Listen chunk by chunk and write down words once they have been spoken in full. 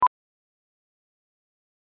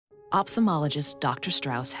Ophthalmologist Dr.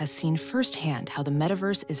 Strauss has seen firsthand how the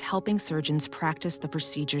metaverse is helping surgeons practice the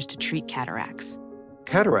procedures to treat cataracts.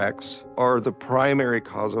 Cataracts are the primary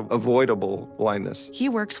cause of avoidable blindness. He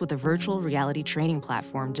works with a virtual reality training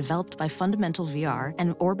platform developed by Fundamental VR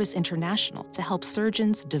and Orbis International to help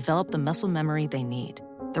surgeons develop the muscle memory they need.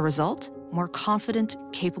 The result? More confident,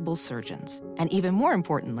 capable surgeons. And even more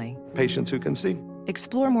importantly, Patients who can see.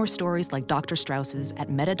 explore more stories like Dr. Strauss's at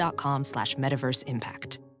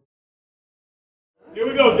meta.com/metaverseimpact. Here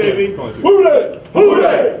we go, JV. Who they? Who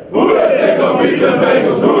they? Who they say gonna beat the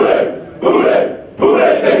Bengals? Who they? Who they? Who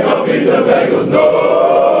they say gonna beat the Bengals? Nobody!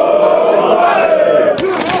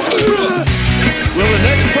 Will the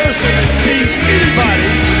next person that sees anybody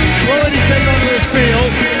throw anything onto this field,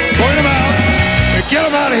 point them out, and get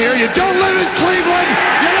them out of here? You don't live in Cleveland,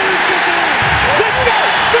 you live in Cincinnati. Let's go!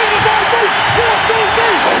 Bengals on three! 1,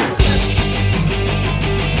 2, 3!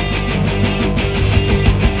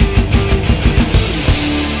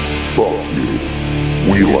 Fuck you.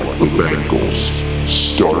 We like the Bengals.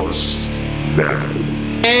 Starts now.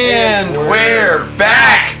 And we're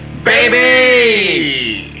back,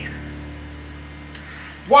 baby!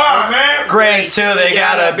 Wow, man. Great till they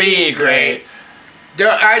gotta be great.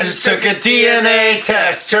 I just took a DNA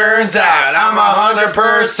test. Turns out I'm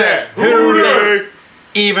 100% hootie.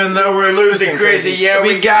 Even though we're losing crazy, yeah,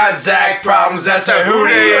 we got Zach problems. That's a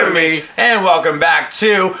hootie in me. And welcome back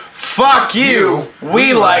to Fuck You,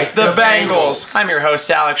 We Like the Bengals. I'm your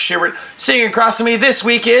host, Alex Schubert. Sitting across from me this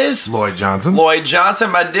week is Lloyd Johnson. Lloyd Johnson,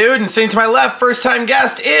 my dude. And sitting to my left, first-time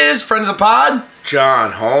guest is friend of the pod,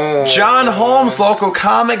 John Holmes. John Holmes, local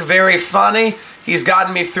comic, very funny. He's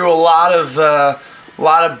gotten me through a lot of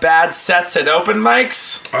bad sets at open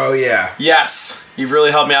mics. Oh yeah. Yes, you've really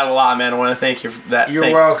helped me out a lot, man. I want to thank you for that. You're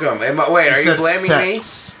welcome. Wait, are you blaming me?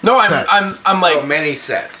 No, Sets. I'm like, Oh, many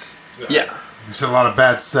sets. yeah, You said a lot of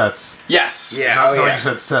bad sets. yes. Yeah. Not Oh, so yeah. you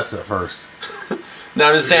said sets at first. No,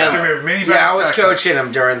 I'm just saying. Yeah, I was coaching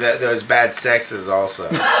him during those bad sexes also.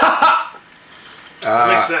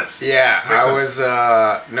 Makes sense. Yeah, Makes I sense.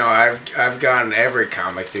 was. No, I've gotten every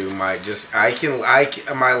comic through my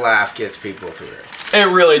my laugh gets people through it. It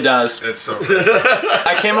really does. It's so good.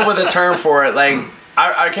 I came up with a term for it. Like,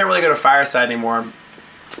 I can't really go to Fireside anymore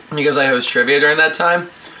because I host trivia during that time.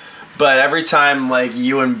 But every time, like,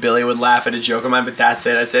 you and Billy would laugh at a joke of mine, but that's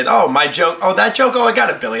it. I said, oh, my joke. Oh, that joke. Oh, I got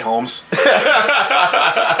it, Billy Holmes.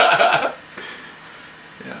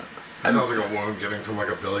 It sounds like a woman getting from like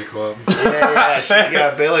a billy club. Yeah, she's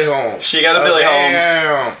got Billy Holmes. She got a Billy Holmes.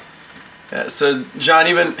 Holmes. Yeah, so, John,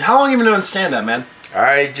 how long have you been doing stand-up, man?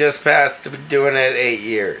 I just passed doing it 8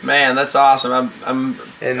 years. Man, that's awesome. I'm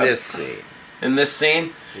in this scene. in this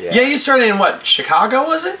scene. Yeah. You started in what? Chicago,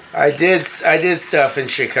 was it? I did stuff in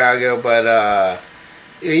Chicago, but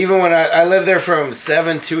even when I lived there from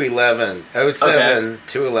 07 to 11,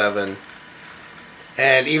 to 11,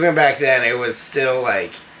 and even back then it was still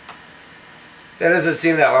like, that doesn't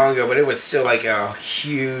seem that long ago, but it was still like a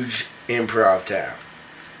huge improv town.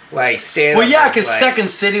 Like stand. Well, yeah, because Second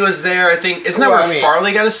City was there. I think isn't that where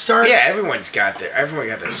Farley got his start? Yeah, everyone got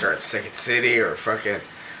their start in Second City or fucking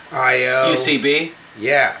IO. UCB.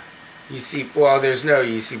 Yeah, Well, there's no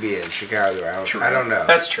UCB in Chicago. I don't know.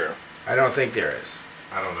 That's true. I don't think there is.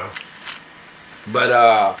 I don't know.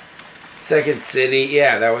 But Second City,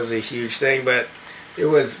 yeah, that was a huge thing. But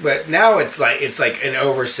now it's like an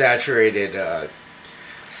oversaturated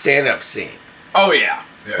stand-up scene. Oh yeah.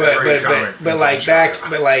 Yeah, But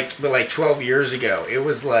like 12 years ago, it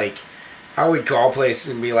was like I would call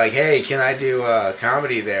places and be like, "Hey, can I do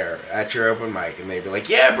comedy there at your open mic?" And they'd be like,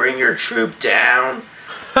 "Yeah, bring your troupe down.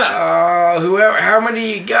 Whoever, how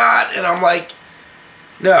many you got?" And I'm like,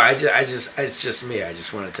 "No, it's just me. I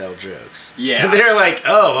just want to tell jokes." Yeah. And they're like,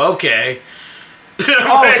 "Oh, okay." So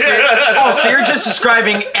you're just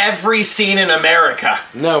describing every scene in America.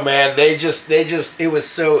 No, man, they just it was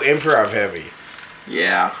so improv heavy.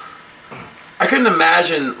 Yeah. I couldn't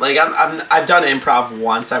imagine, like, I've done improv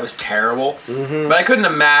once. I was terrible. Mm-hmm. But I couldn't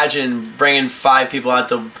imagine bringing 5 people out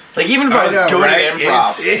to, like, even if I was good at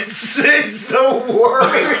improv. It's the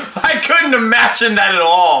worst. I couldn't imagine that at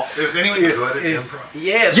all. Is anyone good at improv?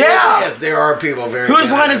 Yeah. Yes, there are people very Whose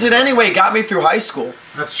good line at is it improv. anyway? Got me through high school.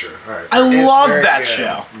 That's true. All right. I It's love very that good.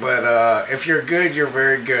 show. But if you're good, you're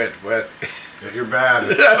very good. But If you're bad,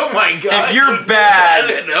 it's oh my god! If you're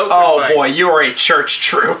bad, boy, you are a church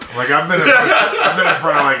troop. like I've been in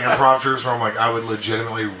front of like improv troupes where I'm like, I would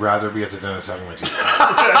legitimately rather be at the dentist having my teeth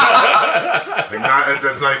out. Like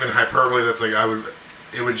that's not even hyperbole. That's like I would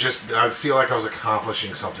feel like I was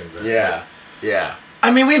accomplishing something. Yeah.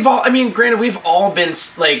 I mean, granted, we've all been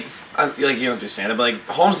like you don't do stand up, but like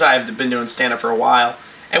Holmes and I have been doing stand up for a while,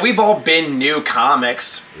 and we've all been new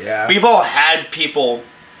comics. Yeah. We've all had people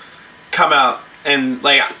come out, and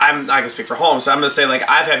like I'm not gonna speak for Holmes, so I'm gonna say like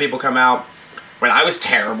I've had people come out when I was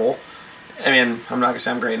terrible. I mean, I'm not gonna say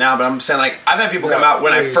I'm great now, but I'm saying like I've had people come out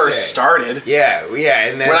when I first started. Yeah,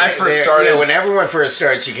 and then when I first started, when everyone first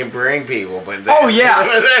starts, you can bring people, but then, oh yeah,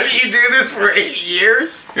 then you do this for 8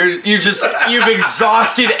 years. You've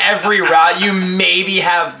exhausted every route. You maybe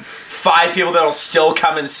have 5 people that'll still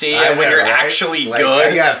come and see you when you're actually like,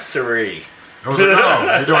 good. I got 3. I was like,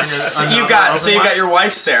 no, you're doing it. You've got your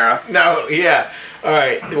wife Sarah. No, yeah. All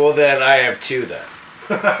right. Well, then I have 2 then.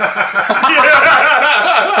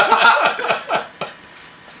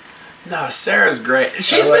 No, Sarah's great.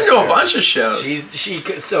 She's been to a bunch of shows. She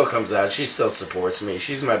still comes out. She still supports me.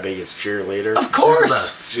 She's my biggest cheerleader. Of course. She's the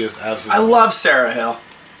best. She is absolutely. I love Sarah Hill.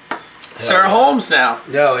 Sarah Holmes now.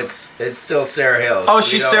 No, it's still Sarah Hill. Oh,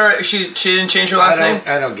 she's Sarah. She didn't change her last name.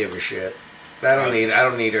 I don't give a shit. I don't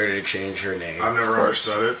need her to change her name. I've never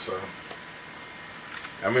understood it, so.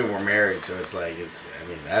 I mean, we're married, so it's like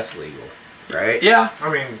that's legal, right? Yeah.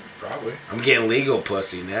 I mean, probably. I'm getting legal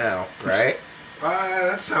pussy now, right?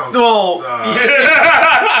 That sounds. No.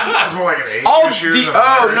 That sounds more like an age issue. No.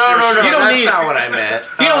 That's not what I meant.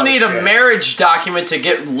 You don't need a marriage document to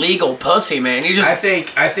get legal pussy, man. You just.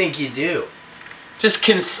 I think you do. Just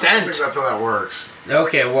consent. I think that's how that works.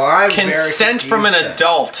 Okay, well, I'm consent from an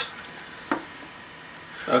adult.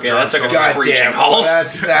 Okay, that's like a screeching halt. halt.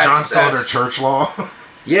 John Stelter church law.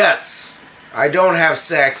 Yes, I don't have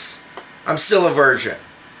sex. I'm still a virgin.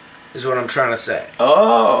 Is what I'm trying to say.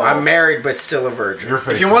 Oh. I'm married, but still a virgin.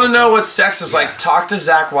 If you want to know what sex is like, talk to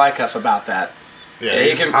Zach Wyckoff about that.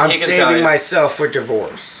 Yeah, I'm saving myself for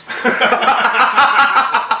divorce.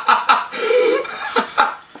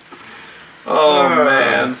 Oh,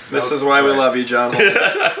 man. This is why we love you, John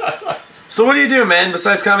Holmes. So what do you do, man?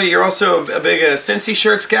 Besides comedy, you're also a big Cincy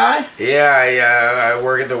shirts guy? Yeah, I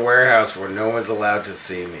work at the warehouse where no one's allowed to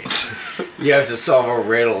see me. You have to solve a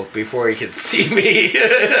riddle before you can see me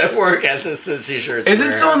work at the Cincy shirts Is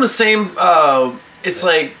warehouse. it still in the same, it's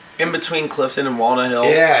like in between Clifton and Walnut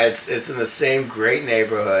Hills? Yeah, it's in the same great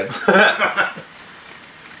neighborhood.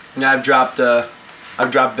 Yeah, I've dropped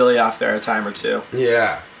Billy off there a time or two.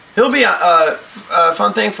 Yeah. He'll be a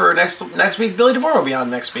fun thing for next week. Billy DeVore will be on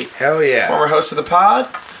next week. Hell yeah. Former host of the pod.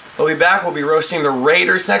 He'll be back. We'll be roasting the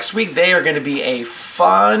Raiders next week. They are going to be a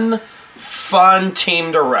fun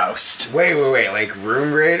team to roast. Wait. Like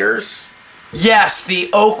Room Raiders? Yes, the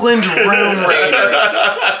Oakland Room Raiders.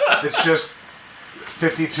 It's just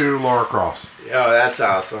 52 Laura Crofts. Oh, that's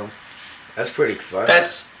awesome. That's pretty fun.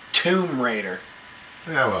 That's Tomb Raider.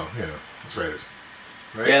 Yeah, well, it's Raiders.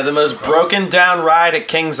 Right? Yeah, the most broken down ride at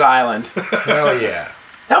Kings Island. Hell yeah.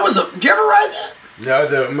 Did you ever ride that? No,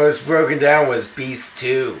 the most broken down was Beast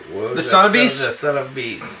 2. The Son of Beast? The Son of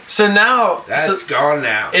Beast. So now... That's gone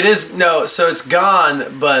now. It is... No, so it's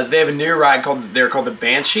gone, but they have a new ride called the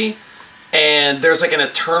Banshee, and there's like an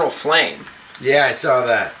eternal flame. Yeah, I saw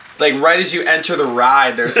that. Like right as you enter the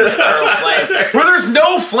ride, there's an eternal flame. Where there's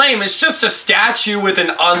no flame, it's just a statue with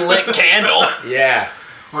an unlit candle. Yeah.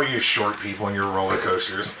 Well, you short people and your roller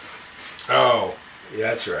coasters. Oh, yeah,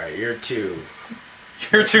 that's right. You're too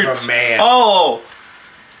of a man. Oh,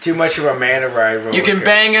 too much of a man to ride roller you can coasters.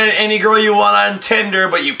 bang any girl you want on Tinder,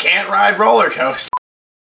 but you can't ride roller coasters.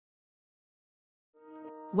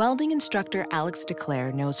 Welding instructor Alex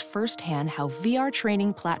DeClaire knows firsthand how VR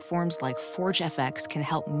training platforms like ForgeFX can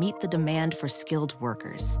help meet the demand for skilled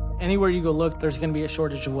workers. Anywhere you go look, there's going to be a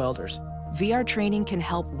shortage of welders. VR training can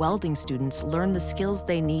help welding students learn the skills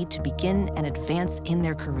they need to begin and advance in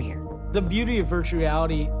their career. The beauty of virtual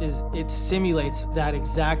reality is it simulates that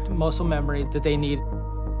exact muscle memory that they need.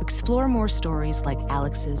 Explore more stories like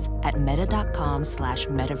Alex's at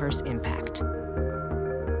meta.com/metaverseimpact.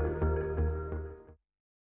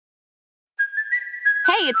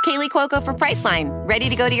 Hey, it's Kaylee Cuoco for Priceline. Ready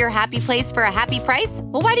to go to your happy place for a happy price?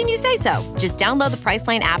 Well, why didn't you say so? Just download the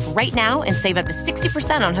Priceline app right now and save up to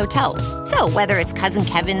 60% on hotels. So whether it's Cousin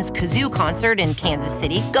Kevin's Kazoo Concert in Kansas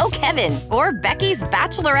City, go Kevin, or Becky's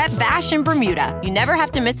Bachelorette Bash in Bermuda, you never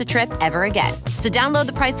have to miss a trip ever again. So download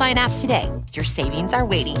the Priceline app today. Your savings are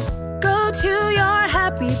waiting. Go to your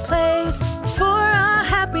happy place for a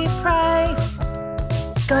happy price.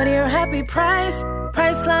 Go to your happy price,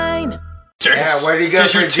 Priceline. Yeah, what are you going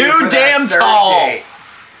to do you're for too damn that third tall. date?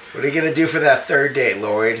 What are you going to do for that third date,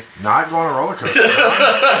 Lloyd? Not go on a roller coaster.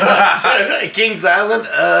 Kings Island?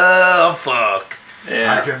 Oh, fuck.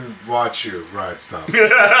 Yeah. I can watch you ride stuff.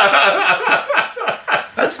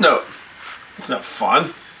 That's no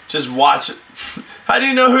fun. Just watch it. How do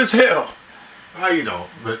you know who's who? You don't,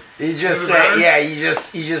 but you just say, yeah, you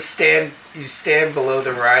just stand below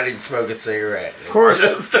the ride and smoke a cigarette. Of course.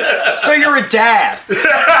 So you're a dad.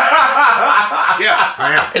 Yeah,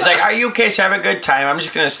 I am. It's like, are you okay? So have a good time. I'm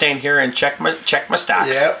just gonna stand here and check my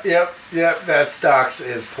stocks. Yep. That stocks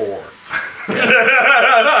is poor.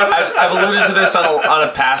 I've alluded to this on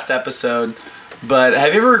a past episode, but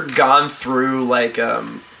have you ever gone through like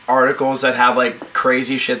articles that have like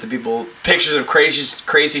crazy shit that people, pictures of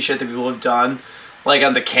crazy shit that people have done, like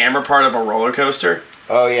on the camera part of a roller coaster?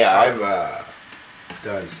 Oh yeah, I've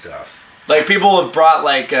done stuff. Like people have brought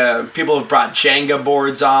Jenga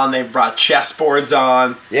boards on. They've brought chess boards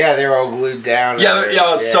on. Yeah, they're all glued down.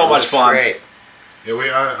 It's so much fun. Great.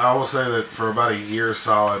 Yeah, I will say that for about a year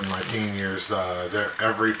solid in my teen years,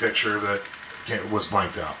 every picture that was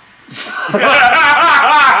blanked out. Fuck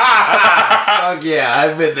yeah,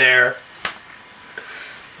 I've been there.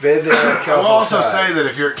 A couple I will also times. say that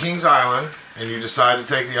if you're at Kings Island and you decide to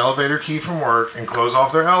take the elevator key from work and close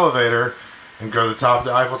off their elevator and go to the top of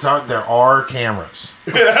the Eiffel Tower, there are cameras.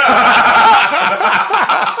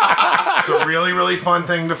 It's a really, really fun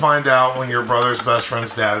thing to find out when your brother's best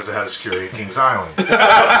friend's dad is the head of security at Kings Island.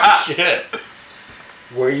 Shit.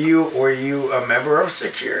 Were you a member of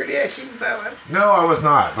security at Kings Island? No, I was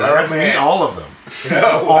not, but I got to meet all of them.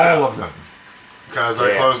 Oh, wow. All of them. Because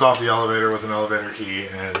I closed off the elevator with an elevator key,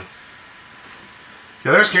 and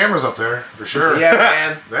yeah, there's cameras up there for sure. Yeah,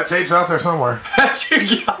 man. That tape's out there somewhere.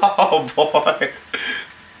 Oh boy.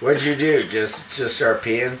 What'd you do? Just start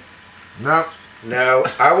peeing? No. No,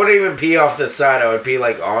 I wouldn't even pee off the side. I would pee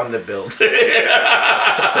like on the building.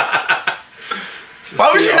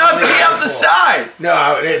 Why would you not pee off the side?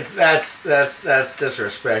 No, that's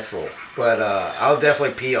disrespectful. But I'll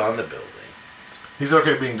definitely pee on the building. He's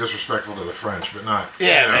okay being disrespectful to the French, but not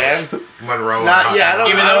man. Monroe. Not yeah. I don't,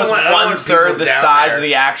 Even I though don't it's want- I don't want 1/3 people the down size there. of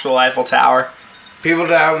the actual Eiffel Tower. People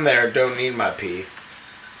down there don't need my pee,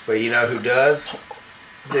 but you know who does?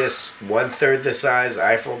 This 1/3 the size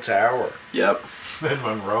Eiffel Tower. Yep. In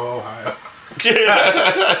Monroe, Ohio.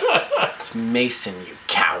 It's Mason, you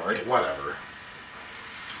coward. Whatever.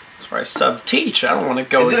 That's where I sub-teach. I don't want to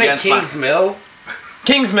go Isn't it against Kings Mill?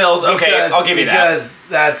 Kings Mills, okay, I'll give you that. Because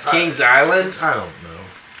that's Kings Island? I don't know.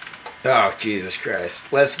 Oh, Jesus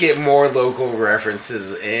Christ. Let's get more local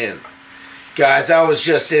references in. Guys, I was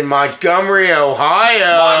just in Montgomery,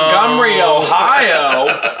 Ohio. Montgomery,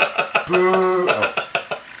 Ohio? Boo.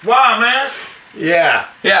 Wow, man. Yeah.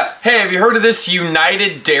 Yeah. Hey, have you heard of this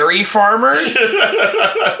United Dairy Farmers?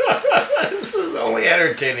 This is only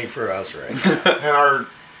entertaining for us, right? And our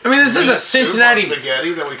this is a soup on Cincinnati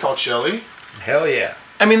spaghetti that we call chili. Hell yeah.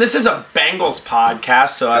 This is a Bengals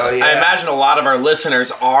podcast, so I imagine a lot of our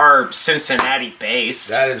listeners are Cincinnati based.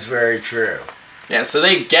 That is very true. Yeah, so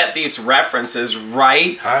they get these references,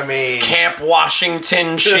 right? Camp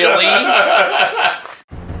Washington chili.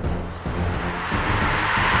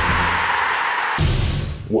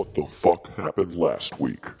 What the fuck happened last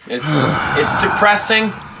week? It's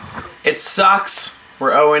depressing. It sucks.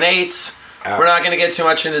 We're 0-8. We're not going to get too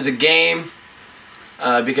much into the game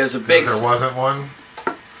because there wasn't one.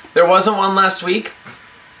 There wasn't one last week.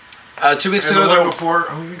 2 weeks And ago, the there one before,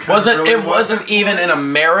 It wasn't even in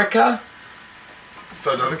America.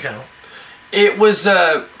 So it doesn't count. It was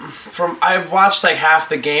I watched like half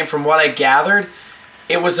the game. From what I gathered,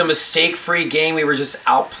 it was a mistake-free game. We were just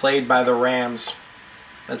outplayed by the Rams.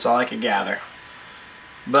 That's all I could gather.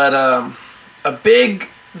 But the big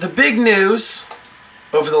news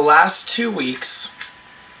over the last 2 weeks,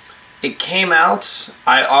 it came out.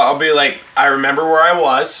 I'll be like, I remember where I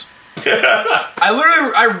was.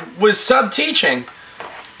 I was sub-teaching,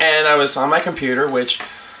 and I was on my computer, which,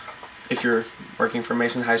 if you're working for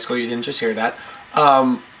Mason High School, you didn't just hear that.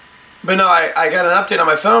 But no, I got an update on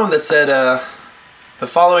my phone that said the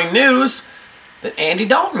following news, that Andy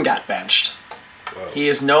Dalton got benched. Whoa. He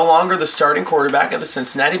is no longer the starting quarterback of the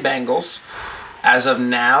Cincinnati Bengals. As of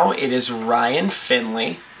now, it is Ryan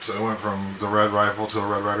Finley. So it went from the Red Rifle to a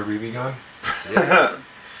Red Ryder BB gun? Yeah.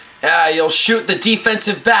 You'll shoot the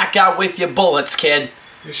defensive back out with your bullets, kid.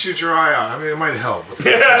 You shoot your eye out. It might help.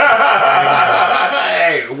 Hey,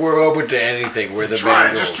 we're open to anything. We're the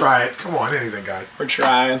Bengals. Just try it. Come on, anything, guys. We're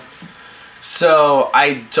trying. So,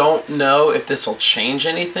 I don't know if this will change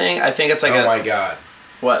anything. I think it's like my God.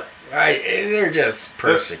 What? They're just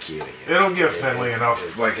persecuting it. It'll give Finley enough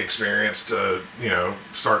experience to,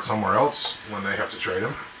 start somewhere else when they have to trade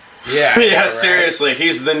him. Yeah. Yeah, right. Seriously.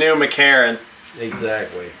 He's the new McCarron.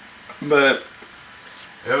 Exactly. But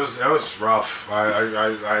it was rough.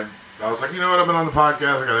 I was like, you know what? I've been on the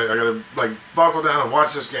podcast. I gotta like buckle down and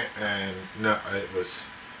watch this game. And no, it was.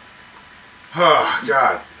 Oh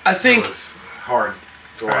God. I think hard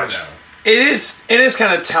to watch. It is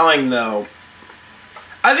kind of telling though.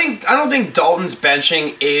 I don't think Dalton's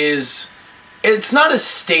benching is. It's not a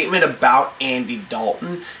statement about Andy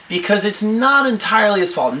Dalton because it's not entirely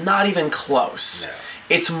his fault, not even close. No.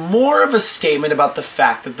 It's more of a statement about the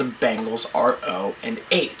fact that the Bengals are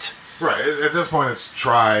 0-8. Right. At this point, it's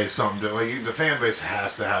try something to like. The fan base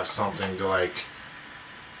has to have something to like.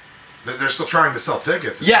 They're still trying to sell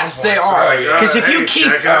tickets. Yes, they are. Because if you keep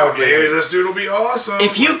check out, maybe this dude will be awesome.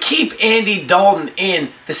 If you keep Andy Dalton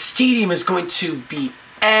in, the stadium is going to be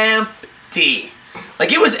empty.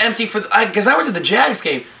 Like it was empty because I went to the Jags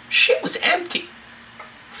game. Shit was empty.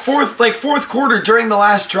 Fourth quarter during the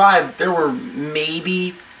last drive, there were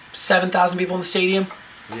maybe 7,000 people in the stadium.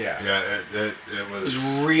 Yeah. Yeah, it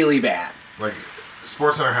was really bad. Like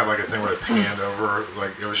SportsCenter had like a thing where they panned over,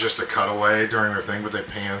 like it was just a cutaway during their thing, but they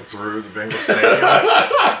panned through the Bengals stadium.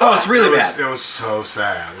 Oh, it's really bad. It was so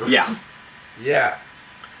sad. It was, Yeah. Yeah.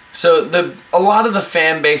 So a lot of the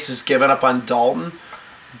fan base has given up on Dalton,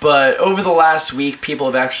 but over the last week, people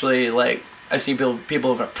have actually I've seen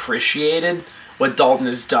people have appreciated what Dalton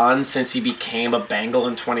has done since he became a Bengal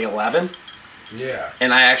in 2011. Yeah.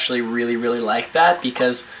 And I actually really, really like that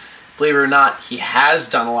because, believe it or not, he has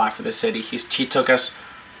done a lot for the city. He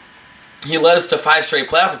led us to 5 straight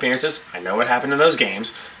playoff appearances. I know what happened in those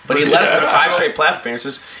games, but he led us to 5 straight playoff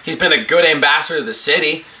appearances. He's been a good ambassador to the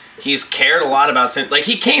city. He's cared a lot about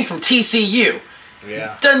he came from TCU.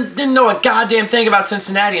 Yeah. Didn't know a goddamn thing about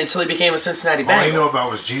Cincinnati until he became a Cincinnati Bengal. All he knew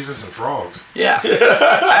about was Jesus and frogs. Yeah.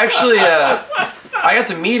 Actually, I got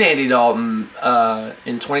to meet Andy Dalton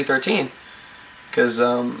in 2013 because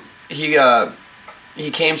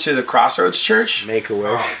he came to the Crossroads Church. Make-A-Wish.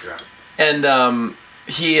 Oh, God. And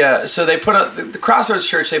so they put on the Crossroads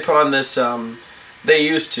Church. They put on this. They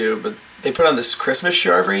used to, but they put on this Christmas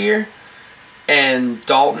show every year. And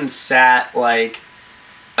Dalton sat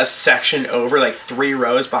a section over, 3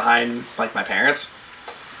 rows behind my parents.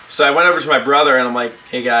 So I went over to my brother and I'm like,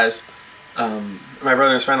 "Hey guys," my brother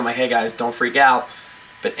and his friend. I'm like, "Hey guys, don't freak out."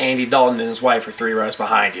 But Andy Dalton and his wife are 3 rows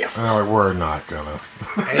behind you. No, we're not gonna.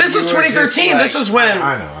 This is 2013. This is when.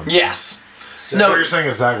 I know. Yes. So what you're saying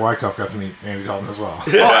is Zach Wyckoff got to meet Andy Dalton as well.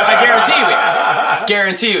 Oh, I guarantee you he has.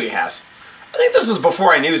 Guarantee you he has. I think this was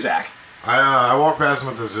before I knew Zach. I walked past him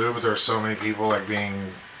at the zoo, but there were so many people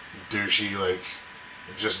being douchey,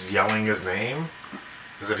 just yelling his name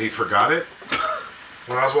as if he forgot it.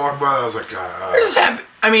 When I was walking by, I was like,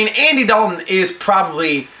 Andy Dalton is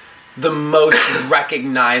probably the most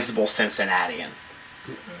recognizable Cincinnatian.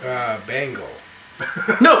 Bengal.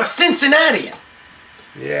 No, Cincinnatian.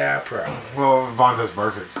 Yeah, probably. Well, Vontaze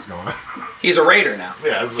Burfict is going. He's a Raider now.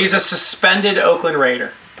 Yeah, he's a suspended Oakland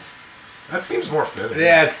Raider. That seems more fitting.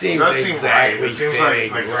 Yeah, it seems exactly It seems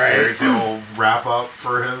fitting, like the right? fairy tale wrap up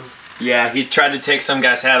for his. Yeah, he tried to take some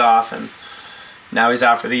guy's head off, and now he's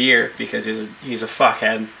out for the year because he's a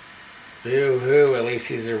fuckhead. Boo-hoo, at least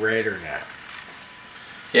he's a Raider now.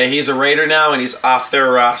 Yeah, he's a Raider now, and he's off their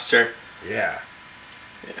roster. Yeah.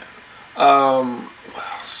 What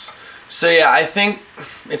else? So yeah, I think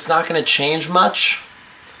it's not going to change much.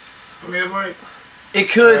 I mean, it might. It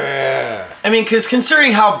could. Because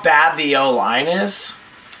considering how bad the O-line is.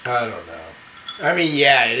 I don't know. I mean,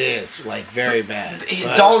 yeah, it is very bad.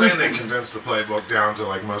 I'm saying they condensed the playbook down to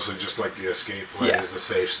mostly just the escape plays, the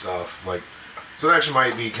safe stuff. So it actually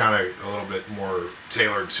might be kind of a little bit more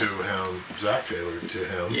tailored to him. Zach tailored to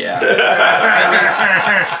him. Yeah.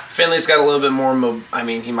 Finley's got a little bit more.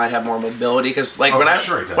 He might have more mobility because when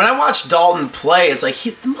I watch Dalton play, it's the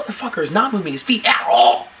motherfucker is not moving his feet at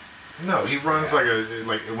all. No, he runs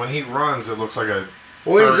when he runs, it looks like a.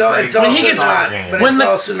 Well, it's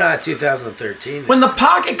also not 2013. When the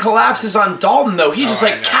pocket collapses on Dalton, though, he just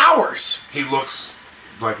cowers. He looks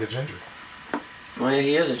like a ginger. Well, yeah,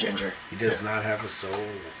 he is a ginger. He does not have a soul.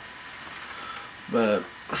 But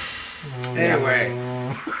anyway,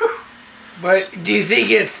 but do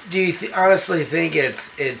you honestly think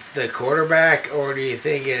it's the quarterback, or do you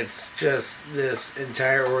think it's just this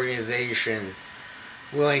entire organization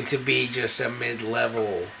willing to be just a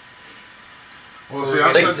mid-level? Well, see,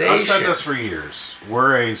 I've said this for years.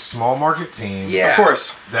 We're a small market team, of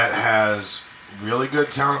course, that has really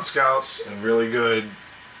good talent scouts and really good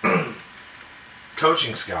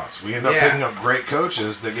coaching scouts. We end up picking up great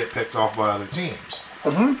coaches that get picked off by other teams.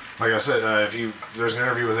 Mm-hmm. Like I said, there's an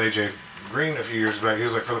interview with AJ Green a few years back. He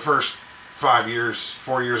was like, for the first 4 years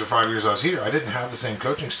or 5 years I was here, I didn't have the same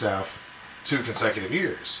coaching staff 2 consecutive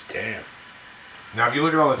years. Damn. Now, if you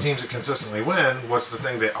look at all the teams that consistently win, what's the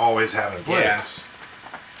thing they always have in place?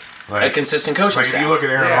 A consistent coaching staff. If you look at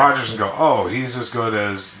Aaron Rodgers and go, oh, he's as good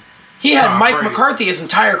as He had Tom Mike Brady. McCarthy his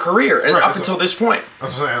entire career Right, up so- until this point.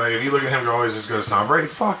 That's what I'm saying. Like, if you look at him, go always as good as Tom Brady.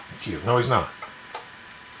 Fuck you. No, he's not.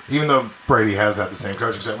 Even though Brady has had the same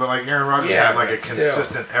coaching staff, but like Aaron Rodgers had like a but still.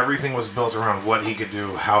 consistent. Everything was built around what he could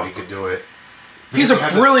do, how he could do it. He's Because a he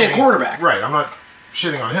had the brilliant same- quarterback. Right. I'm not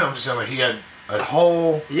shitting on him. I'm just saying like he had a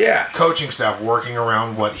whole coaching staff working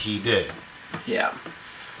around what he did. Yeah.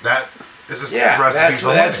 That is a Yeah, recipe for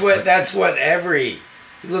winning. that's what every.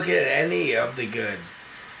 You look at any of the good.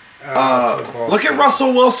 Football Look at teams.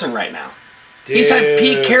 Russell Wilson right now. He's had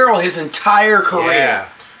Pete Dude. Carroll his entire career. Yeah.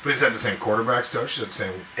 But he's had the same quarterbacks coach. He's had the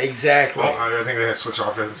same. Exactly. Well, I think they had switched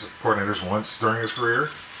offensive coordinators once during his career.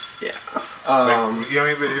 Yeah. Like, you know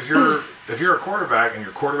what I mean? But if you're a quarterback and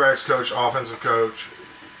your quarterback's coach, offensive coach,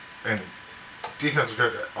 and defensive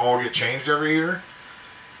coach all get changed every year,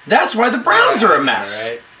 That's why the Browns are a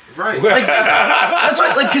mess. right? Like, that's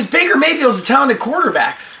why, like, because Baker Mayfield's a talented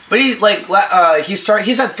quarterback, but he's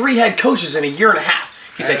had 3 head coaches in a year and a half.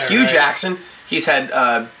 He's had Hugh Jackson, he's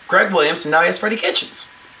had Greg Williams, and now he has Freddie Kitchens.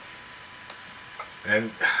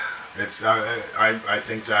 And it's I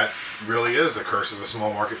think that really is the curse of the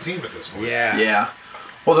small market team at this point. Yeah.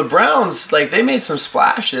 Well, the Browns, like, they made some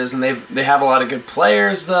splashes, and they have a lot of good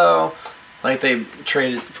players, though. Like, they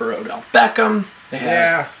traded for Odell Beckham. They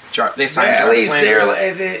have they signed at Jarvis least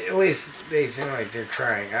Landry. at least they seem like they're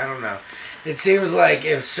trying. I don't know. It seems like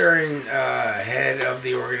if certain head of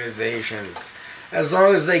the organizations, as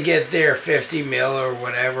long as they get their $50 million or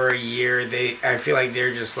whatever a year, I feel like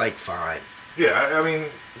they're just like fine. Yeah, I mean,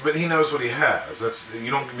 but he knows what he has.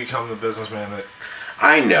 You don't become the businessman that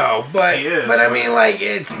I know, but he is. I mean, like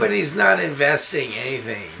but he's not investing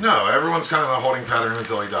anything. No, everyone's kind of in a holding pattern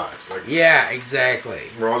until he dies. Like, Yeah, exactly.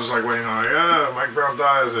 we're all just like waiting on, Mike Brown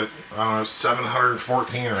dies at, I don't know,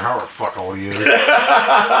 714 or however fuck old he is.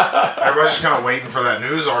 Everybody's just kind of waiting for that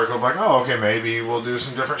news article, like, oh, okay, maybe we'll do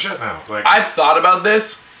some different shit now. Like, I've thought about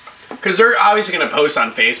this, because they're obviously going to post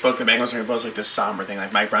on Facebook, the Bengals are going to post, like, this somber thing,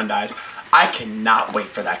 like, Mike Brown dies. I cannot wait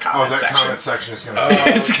for that comment that section. comment section is going to be...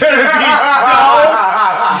 It's going to be so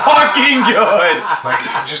fucking good. Like,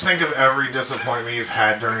 just think of every disappointment you've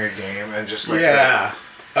had during a game, and just like Yeah.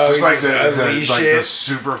 just like just the unleash like it. the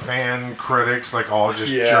super fan critics, like all just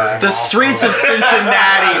Yeah. jerking The off streets of over it.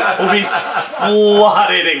 Cincinnati will be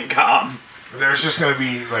flooded in cum. There's just going to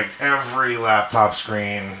be like every laptop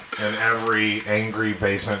screen and every angry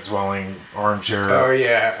basement dwelling armchair. Oh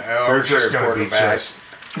yeah, They're just going to be just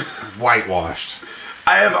whitewashed.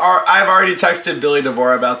 I've already texted Billy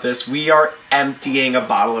DeVore about this. We are emptying a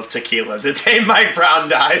bottle of tequila the day Mike Brown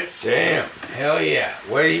dies. Damn, hell yeah!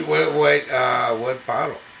 What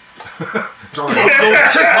bottle? Just the one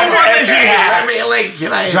that he has. I mean, like,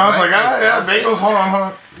 can I? John's like, invite myself? Bagels, hold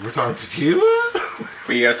on. We're talking tequila?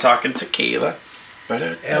 We are talking tequila. El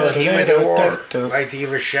Jimador. Like to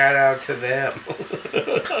give a shout out to them.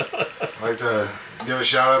 I'd like to give a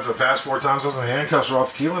shout out to the past 4 times I was in handcuffs were all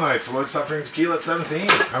tequila nights, so let's stop drinking tequila at 17.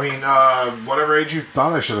 I mean, whatever age you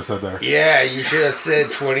thought I should have said there. Yeah, you should have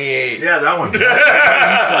said 28. Yeah, that one. He said,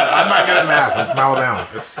 I'm not good at math. I'm from Alabama.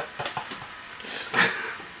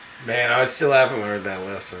 Man, I still haven't learned that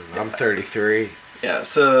lesson. I'm 33. Yeah,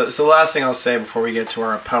 so the last thing I'll say before we get to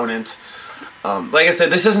our opponent, like I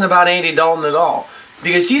said, this isn't about Andy Dalton at all.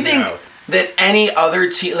 Because do you think that any other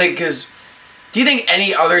team, do you think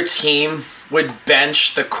any other team would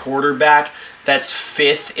bench the quarterback that's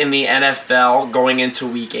 5th in the NFL going into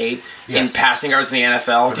Week 8 in passing yards in the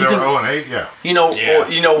NFL? If they were 0-8, yeah. You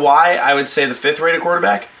know why I would say the 5th rated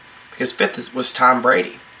quarterback? Because 5th was Tom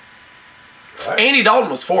Brady. What? Andy Dalton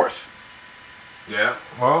was 4th. Yeah.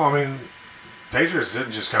 Well, I mean, Patriots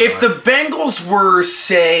did just kind of. If the Bengals were,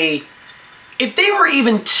 say, if they were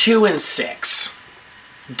even 2-6,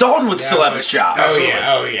 Dalton would still have his job. Oh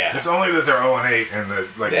yeah. It's only that they're 0-8 and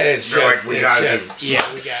that is just, we gotta do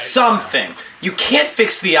something. You can't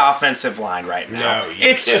fix the offensive line right now. No,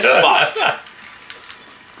 it's fucked.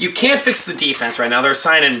 You can't fix the defense right now. They're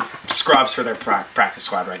signing scrubs for their practice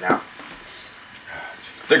squad right now.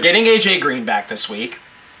 They're getting AJ Green back this week.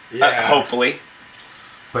 Yeah. Hopefully.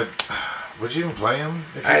 But would you even play him?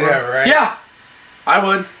 If you I know, were? right? Yeah, I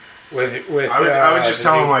would. I would just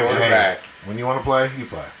tell him like, hey, when you want to play, you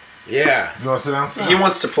play. Yeah. If you want to sit down, sit down. He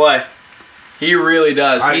wants to play. He really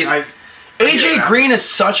does. AJ Green is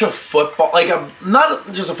such a football,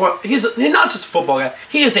 not just a football guy.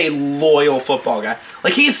 He is a loyal football guy.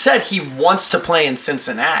 Like he said, he wants to play in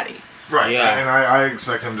Cincinnati. Right. Yeah. And I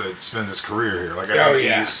expect him to spend his career here. Like,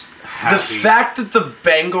 he's happy. The fact that the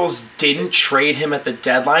Bengals didn't trade him at the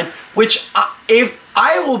deadline, which if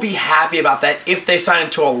I will be happy about that if they sign him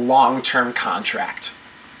to a long-term contract.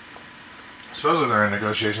 Supposedly they're in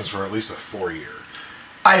negotiations for at least a 4-year.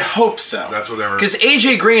 I hope so. That's what they were. Because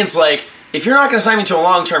AJ Green's like, if you're not going to sign me to a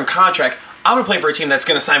long-term contract, I'm going to play for a team that's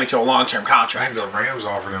going to sign me to a long-term I contract. think the Rams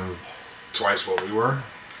offered him twice what we were.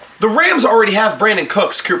 The Rams already have Brandon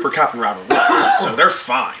Cooks, Cooper Kupp, and Robert Woods, so they're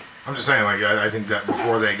fine. I'm just saying, like, I think that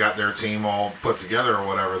before they got their team all put together or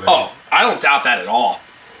whatever, I don't doubt that at all.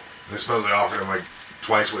 They supposedly offered him like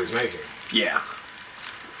twice what he's making. Yeah.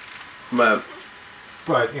 But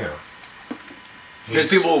you know, because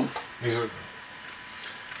people, he's a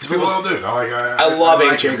people, well dude. I love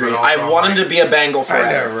like AJ him, Green. but also I want him to be a Bengal forever.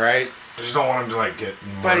 I know, right? I just don't want him to like get.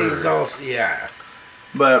 But murdered. he's also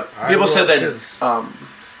But people said that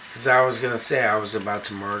because I was gonna say I was about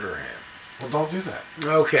to murder him. Well, don't do that.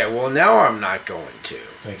 Okay, well now I'm not going to.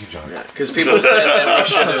 Thank you, John. Because people said that we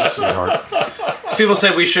should have. People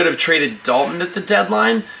said we should have traded Dalton at the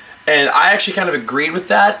deadline, and I actually kind of agreed with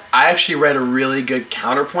that. I actually read a really good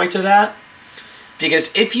counterpoint to that,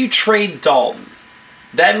 because if you trade Dalton,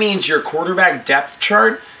 that means your quarterback depth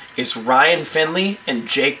chart is Ryan Finley and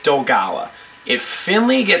Jake Dolgala. If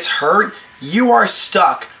Finley gets hurt, you are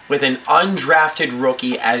stuck with an undrafted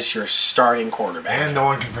rookie as your starting quarterback. And no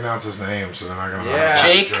one can pronounce his name, so they're not going to know.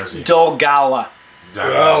 Jake Dolgala.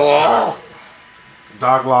 Dog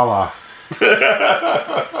Lala.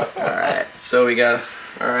 Alright, so we got...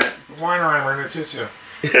 Alright. Weinreimer in a tutu.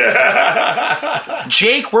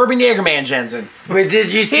 Jake Werbenjagerman Jensen. Wait,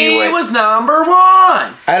 did you see He was number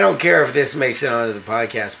one. I don't care if this makes it onto the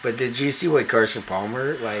podcast, but did you see what Carson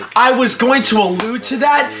Palmer like? I was going to allude to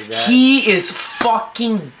that. He is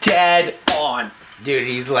fucking dead on. Dude,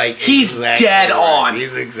 he's like he's exactly dead right. on.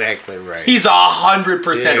 He's exactly right. He's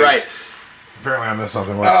 100% right. Apparently, I missed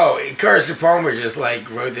something. Carson Palmer just like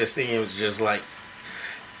wrote this thing. It was just like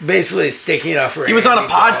basically sticking up for. He was on a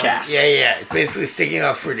Andy Dalton. podcast. Yeah. Basically sticking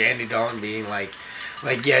up for Andy Dalton, being like,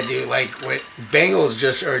 yeah, dude, like when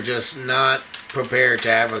Bengals are just not prepared to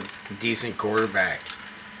have a decent quarterback.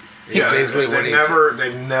 It's basically what he's.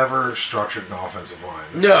 They've never structured an offensive line.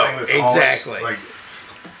 That's exactly. Always, like,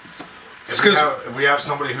 if we have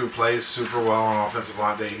somebody who plays super well on offensive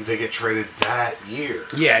line, they get traded that year.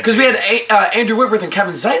 Yeah, because we had Andrew Whitworth and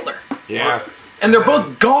Kevin Zeitler. Yeah, and they're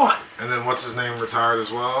both gone. And then what's his name retired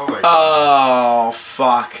as well? Like, oh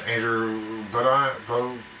fuck, Andrew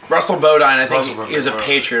Bodine. Russell Bodine, I think Russell he was a Bodine.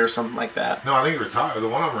 Patriot or something like that. No, I think he retired. The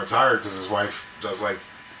one of them retired because his wife does like,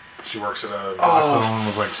 she works at a hospital and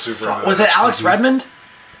was like super. into Was it Alex CT. Redmond?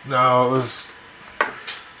 No, it was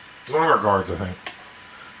one of our guards, I think.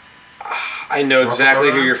 I know Russell exactly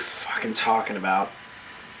who Bodine? you're fucking talking about.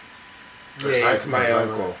 Yeah, it's my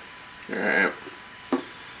uncle. Alright.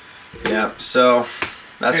 Yeah, so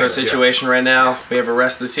that's our situation right now. We have a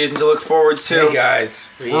rest of the season to look forward to. Hey guys,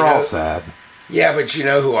 We're all sad. Yeah, but you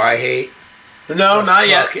know who I hate? No, not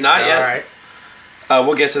yet. Not yet. All right.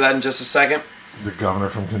 We'll get to that in just a second. The governor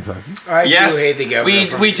from Kentucky. I do hate the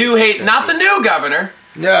governor. We do hate not the new governor.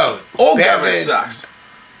 No, Old governor sucks.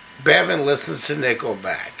 Bevan listens to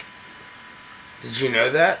Nickelback. Did you know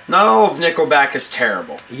that? Not all of Nickelback is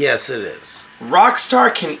terrible. Yes, it is.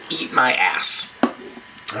 Rockstar can eat my ass. All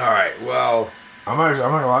right, well, I'm not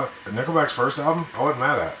gonna lie. Nickelback's first album, I wasn't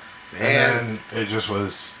mad at. Man. And then it just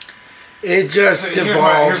was. it just Here's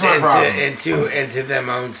evolved my problem.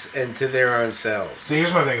 into their own selves. See,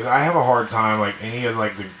 here's my thing: is I have a hard time like any of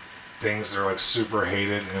like the things that are like super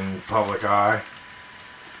hated in public eye.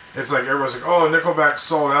 It's like everyone's like, "Oh, Nickelback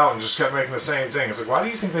sold out and just kept making the same thing." It's like, why do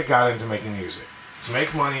you think they got into making music? To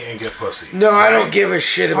make money and get pussy. No, I Right? don't give a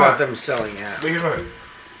shit about Why? them selling out. But here's my thing: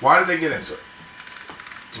 why did they get into it?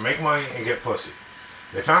 To make money and get pussy.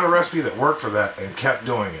 They found a recipe that worked for that and kept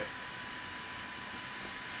doing it.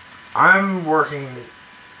 I'm working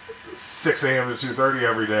 6 a.m. to 2:30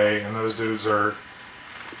 every day, and those dudes are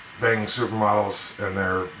banging supermodels and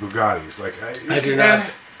their Bugattis. Like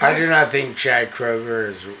I do not think Chad Kroger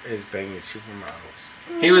is banging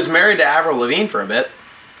supermodels. He was married to Avril Lavigne for a bit.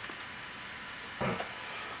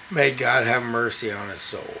 May God have mercy on his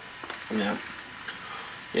soul. Yeah.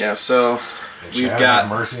 Yeah, so And we've Chad got have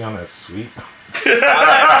mercy on that sweet.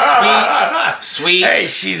 sweet. Hey,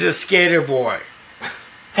 she's a skater boy.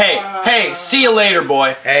 Hey, see you later,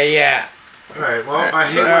 boy. Hey, yeah. All right. Well, I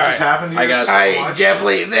hate what just happened here.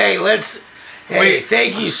 Hey,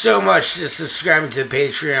 thank you so much to subscribing to the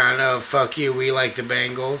Patreon of Fuck You, We Like the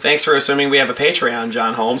Bengals. Thanks for assuming we have a Patreon,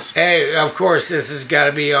 John Holmes. Hey, of course, this has got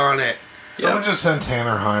to be on it. Someone just sent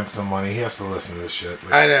Tanner Hines some money. He has to listen to this shit.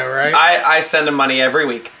 Like, I know, right? I send him money every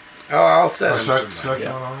week. Oh, I'll send him should some I money.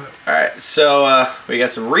 tell him on it? All right, so we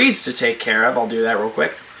got some reads to take care of. I'll do that real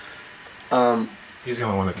quick. He's the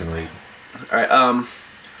only one that can read. All right.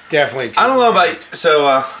 Definitely. I don't know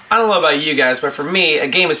about you guys, but for me, a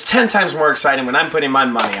game is 10 times more exciting when I'm putting my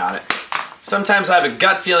money on it. Sometimes I have a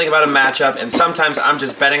gut feeling about a matchup, and sometimes I'm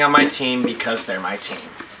just betting on my team because they're my team.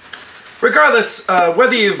 Regardless,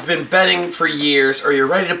 whether you've been betting for years or you're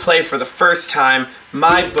ready to play for the first time,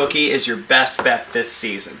 MyBookie is your best bet this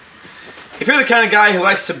season. If you're the kind of guy who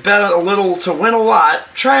likes to bet a little to win a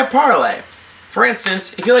lot, try a parlay. For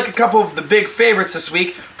instance, if you like a couple of the big favorites this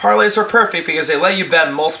week, parlays are perfect because they let you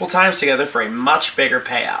bet multiple times together for a much bigger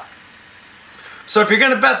payout. So if you're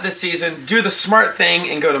going to bet this season, do the smart thing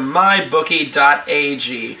and go to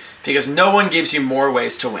mybookie.ag because no one gives you more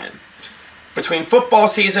ways to win. Between football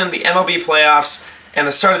season, the MLB playoffs, and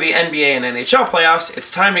the start of the NBA and NHL playoffs, it's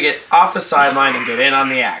time to get off the sideline and get in on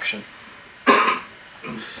the action.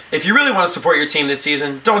 If you really want to support your team this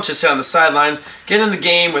season, don't just sit on the sidelines. Get in the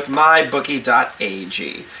game with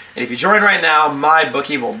mybookie.ag. And if you join right now,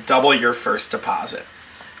 MyBookie will double your first deposit.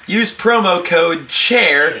 Use promo code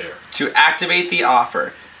CHAIR to activate the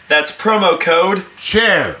offer. That's promo code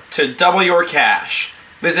CHAIR to double your cash.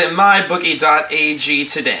 Visit mybookie.ag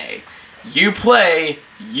today. You play,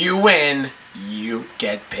 you win, you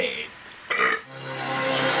get paid.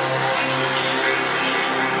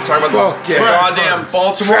 Talking about the goddamn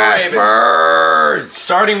Baltimore Ravens.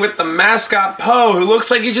 Starting with the mascot Poe, who looks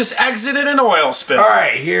like he just exited an oil spill. All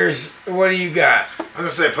right, what do you got? I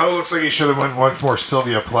was gonna say, Poe looks like he should have went much more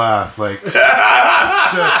Sylvia Plath. Like,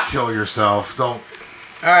 just kill yourself. Don't.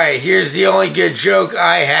 All right, here's the only good joke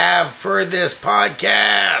I have for this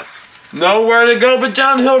podcast. Nowhere to go but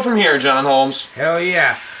downhill from here, John Holmes. Hell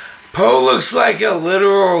yeah. Poe looks like a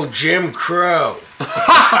literal Jim Crow.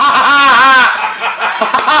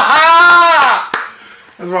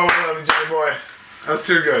 That's why I love you, Johnny boy. That's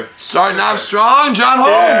too good. Starting off strong, John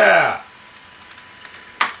Holmes. Yeah.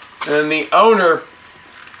 And the owner.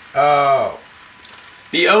 Oh.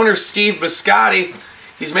 The owner, Steve Biscotti,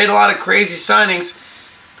 he's made a lot of crazy signings.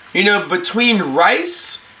 You know, between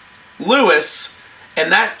Rice, Lewis,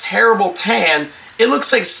 and that terrible tan, it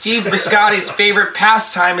looks like Steve Biscotti's favorite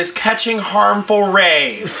pastime is catching harmful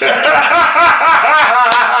rays. Thank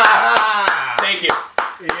you.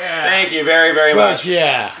 Yeah. Thank you very, very much.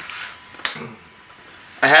 Yeah.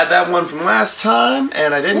 I had that one from last time,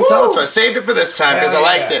 and I didn't tell it, so I saved it for this time because I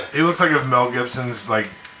liked it. He looks like if Mel Gibson's like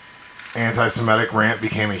anti-Semitic rant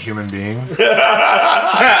became a human being.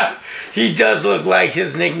 He does look like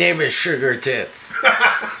his nickname is Sugar Tits.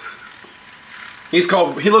 He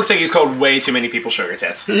looks like he's called way too many people Sugar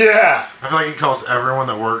Tits. Yeah. I feel like he calls everyone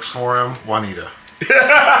that works for him Juanita.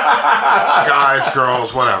 Guys,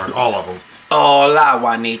 girls, whatever, all of them. Hola,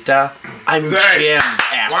 Juanita. I'm Jim,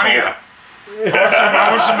 asshole. Juanita.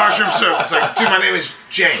 I want some mushroom soup. It's like, dude, my name is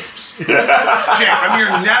James. James, I'm your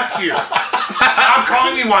nephew. Stop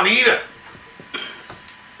calling me Juanita.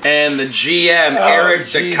 And the GM, Eric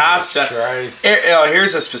DaCosta.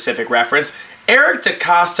 Here's a specific reference. Eric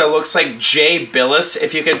DaCosta looks like Jay Billis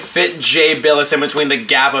if you could fit Jay Billis in between the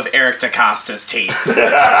gap of Eric DaCosta's teeth. Do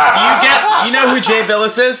you know who Jay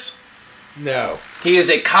Billis is? No. He is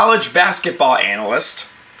a college basketball analyst.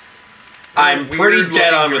 I'm pretty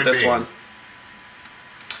dead on with this one.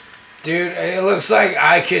 Dude, it looks like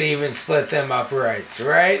I could even split them uprights,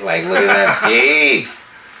 right? Like, look at them teeth.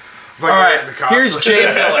 Like all right, here's Jay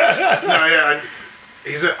Billis. No, yeah,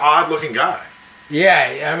 he's an odd-looking guy.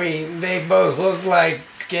 Yeah, I mean, they both look like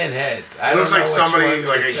skinheads. It looks like somebody,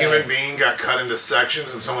 like a human being, got cut into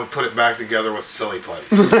sections and someone put it back together with silly putty.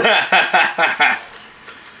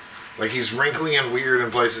 Like he's wrinkly and weird in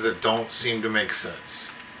places that don't seem to make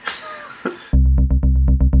sense.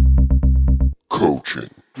 Coaching.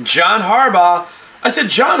 John Harbaugh. I said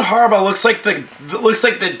John Harbaugh looks like the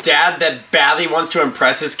dad that badly wants to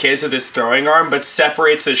impress his kids with his throwing arm, but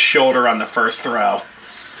separates his shoulder on the first throw.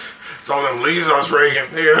 It's all them leaves I was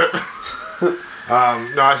raking.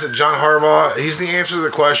 No, I said John Harbaugh. He's the answer to the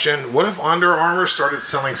question: what if Under Armour started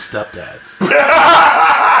selling stepdads?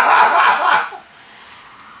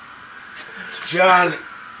 John.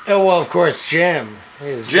 Oh well, of course, Jim.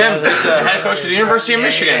 Jim, the head coach of the University of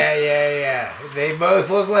Michigan. Yeah. They both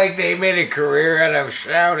look like they made a career out of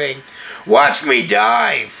shouting, "Watch me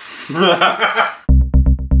dive!"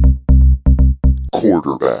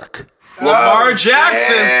 Quarterback. Lamar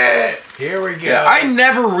Jackson. Shit. Here we go. Yeah, I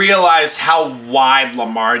never realized how wide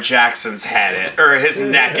Lamar Jackson's head is, or his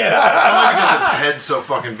neck is. It's only because his head's so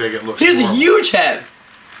fucking big it looks He has a normal. huge head.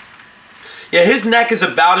 Yeah, his neck is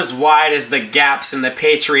about as wide as the gaps in the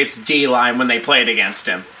Patriots D-line when they played against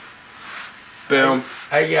him. Boom.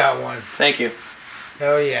 I got one. Thank you.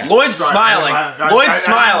 Hell yeah. Lloyd's smiling. Lloyd's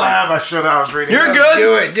smiling. I should. I was reading. You're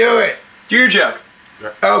good. Do it. Do your joke.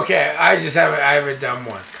 Okay, I have a dumb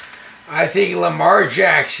one. I think Lamar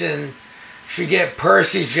Jackson should get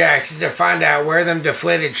Percy Jackson to find out where them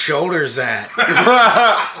deflated shoulders at.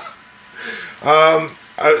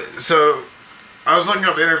 So I was looking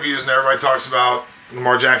up interviews and everybody talks about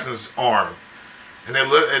Lamar Jackson's arm. And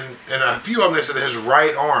and a few of them, they said his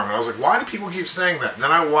right arm. And I was like, why do people keep saying that?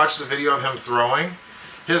 Then I watched the video of him throwing.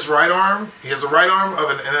 His right arm, he has the right arm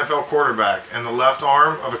of an NFL quarterback and the left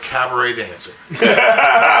arm of a cabaret dancer.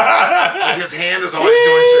 Like his hand is always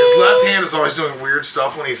his left hand is always doing weird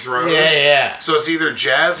stuff when he throws. Yeah. So it's either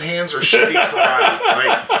jazz hands or shitty karate.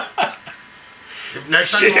 Like,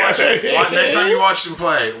 next time you watch him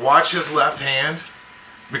play, watch his left hand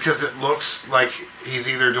because it looks like he's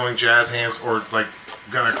either doing jazz hands or like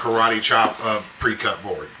gonna karate chop a pre-cut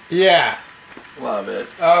board. Yeah. Love it.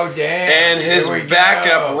 Oh, damn. And his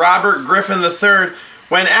backup, Robert Griffin III,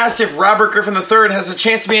 when asked if Robert Griffin III has a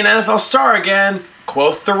chance to be an NFL star again,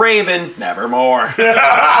 quoth the Raven, nevermore.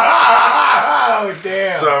 Oh,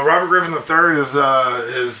 damn. So Robert Griffin III is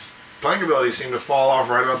his playing ability seemed to fall off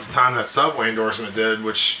right about the time that Subway endorsement did,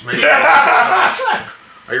 which makes me like, are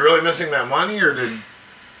you really missing that money, or did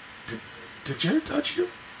Jared touch you?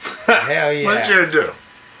 Hell yeah. What did Jared do?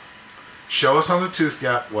 Show us on the Tooth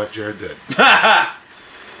Gap what Jared did.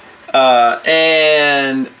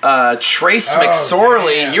 And Trace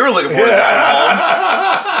McSorley. damn. You were looking forward to this one, Holmes.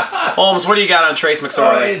 Holmes, what do you got on Trace Oh,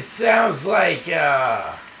 McSorley? it sounds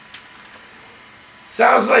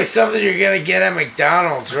like something you're gonna get at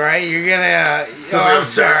McDonald's, right? You're gonna. I'm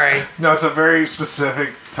sorry. No, it's a very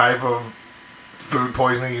specific type of food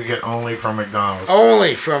poisoning you get only from McDonald's.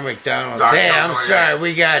 Only from McDonald's. Dr. Hey, I'm Johnson,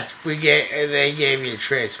 sorry. They gave you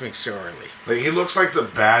Trace McSorley. Like, he looks like the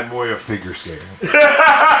bad boy of figure skating. he's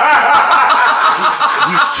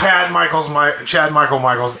Chad Michael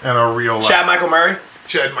Michaels in a real life. Chad Michael Murray?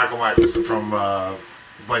 Chad Michael Michaels from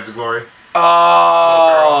Blades of Glory.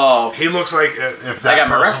 Oh. He looks like if that I got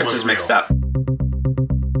my person references was mixed real. up.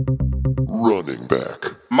 Running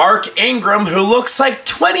back. Mark Ingram, who looks like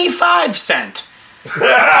 25 Cent.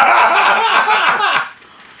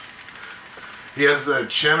 He has the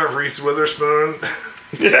chin of Reese Witherspoon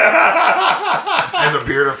and the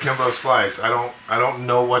beard of Kimbo Slice. I don't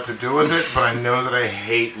know what to do with it, but I know that I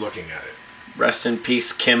hate looking at it. Rest in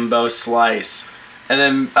peace, Kimbo Slice. And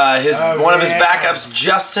then one of his backups,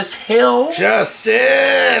 Justice Hill.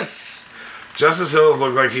 Justice Hill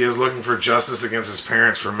looked like he is looking for justice against his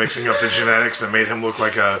parents for mixing up the genetics that made him look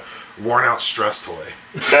like a worn-out stress toy.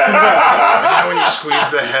 Like, when you squeeze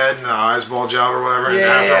the head and the eyes bulge out or whatever, and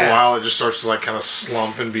after a while it just starts to like kind of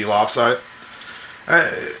slump and be lopsided.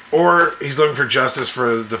 Or he's looking for justice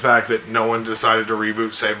for the fact that no one decided to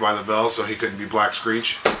reboot Saved by the Bell, so he couldn't be Black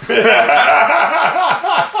Screech.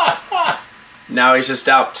 Now he's just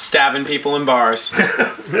out stabbing people in bars. Like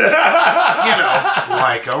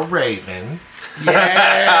a raven.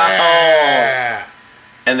 Yeah.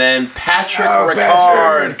 And then Patrick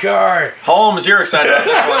Ricard. Holmes, you're excited about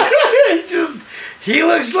this one. He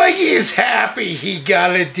looks like he's happy he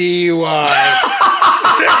got a DUI.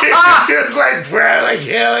 He's just like proud, like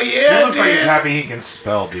hell yeah. He looks like he's happy he can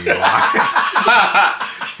spell DUI.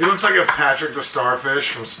 He looks like if Patrick the Starfish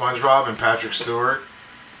from SpongeBob and Patrick Stewart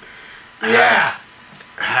had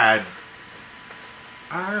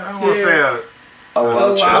I don't want to say a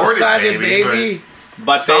lopsided baby.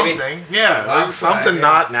 But something. baby? Yeah, like something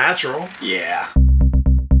not natural. Yeah.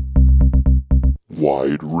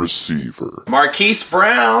 Wide receiver. Marquise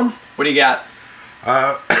Brown. What do you got?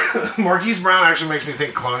 Marquise Brown actually makes me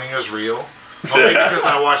think cloning is real. Only because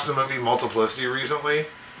I watched the movie Multiplicity recently.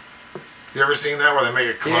 You ever seen that where they make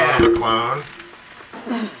a clone of a clone?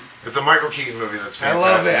 It's a Michael Keaton movie that's fantastic.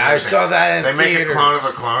 I love it. I saw that in They make theaters. a clone of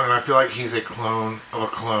a clone, and I feel like he's a clone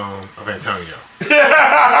of Antonio. So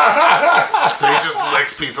he just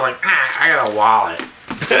licks pizza like, I got a wallet. Come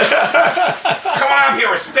on up here,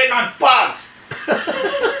 we're spitting on bugs.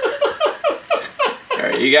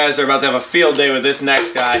 Alright, you guys are about to have a field day with this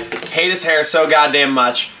next guy. Hate his hair so goddamn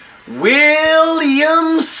much.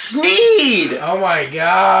 William Snead. Oh my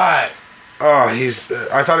god. Oh, I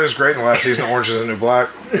thought he was great in the last season of Orange is the New Black.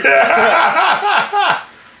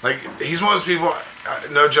 Like, he's one of those people,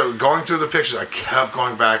 no joke, going through the pictures, I kept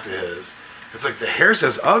going back to his. It's like the hair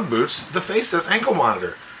says Ugg boots, the face says ankle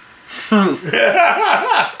monitor.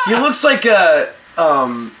 He looks like a,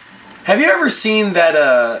 have you ever seen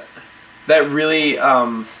that really,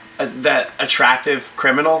 that attractive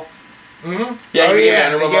criminal? Mm-hmm.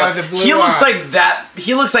 Yeah, the guy with the blue he looks eyes. like that.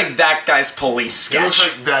 He looks like that guy's police sketch. He looks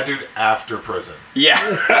like that dude after prison. Yeah.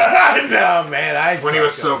 No, man. When he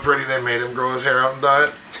was so pretty, they made him grow his hair out and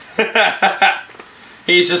dye it.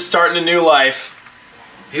 He's just starting a new life.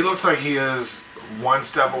 He looks like he is one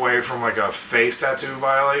step away from like a face tattoo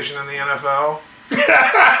violation in the NFL.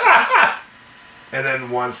 And then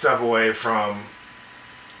one step away from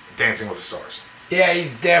Dancing with the Stars. Yeah,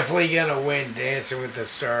 he's definitely gonna win Dancing with the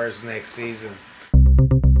Stars next season.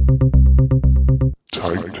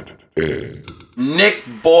 Tight end. Nick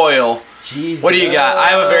Boyle. Jesus. What do you got? I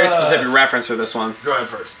have a very specific reference for this one. Go ahead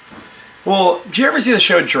first. Well, did you ever see the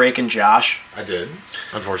show Drake and Josh? I did,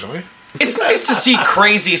 unfortunately. It's nice to see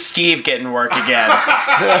Crazy Steve getting work again.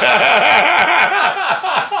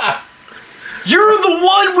 You're the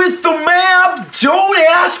one with the map. Don't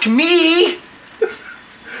ask me.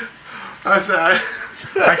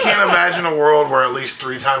 I can't imagine a world where at least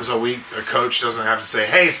 3 times a week a coach doesn't have to say,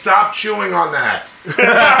 "Hey, stop chewing on that."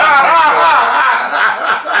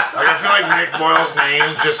 Like, I feel like Nick Boyle's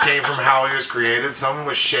name just came from how he was created. Someone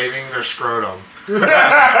was shaving their scrotum,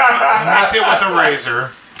 nicked it with a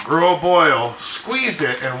razor, grew a boil, squeezed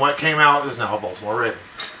it, and what came out is now a Baltimore Raven.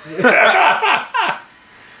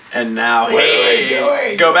 And now,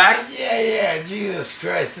 go back? Yeah, Jesus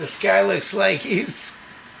Christ. This guy looks like he's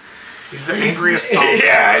the angriest thumb.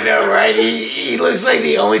 Yeah, I know, right? He looks like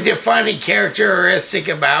the only defining characteristic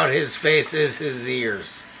about his face is his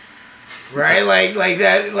ears. Right? Like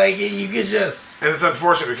that, like you could just... And it's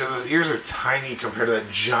unfortunate because his ears are tiny compared to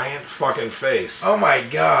that giant fucking face. Oh my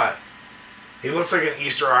God. He looks like an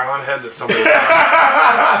Easter Island head that somebody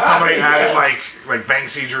added like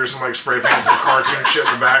Banksy drew some like spray paint some cartoon shit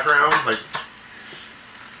in the background. Like,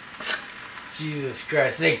 Jesus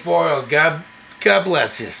Christ, Nick Boyle, God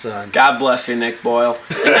bless you, son. God bless you, Nick Boyle.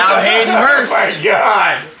 And now Hayden Hurst. Oh my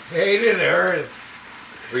God, Hayden Hurst.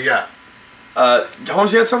 What you got?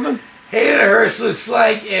 Holmes, you got something? Hayden Hurst looks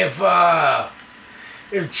like if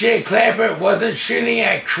Jay Clampett wasn't shooting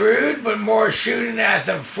at Crude, but more shooting at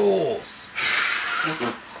them fools.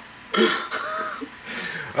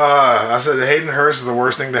 I said Hayden Hurst is the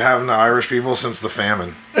worst thing to happen to Irish people since the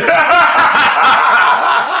famine. He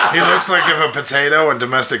looks like if a potato and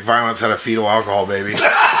domestic violence had a fetal alcohol baby.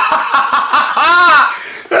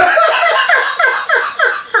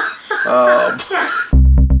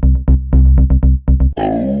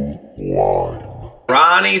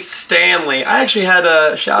 Ronnie Stanley. I actually had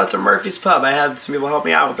a shout out to Murphy's Pub. I had some people help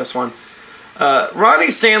me out with this one. Ronnie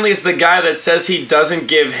Stanley is the guy that says he doesn't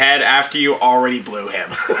give head after you already blew him.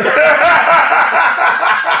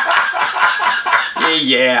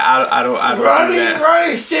 I don't do that.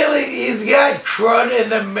 Ronnie Stanley, he's got crud in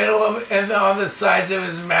the middle of and on the sides of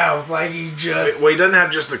his mouth, like he just. Well, he doesn't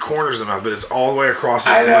have just the corners of the mouth, but it's all the way across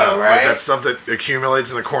his mouth. Right? Like that stuff that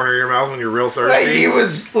accumulates in the corner of your mouth when you're real thirsty. Like he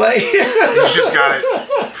was like. He's just got it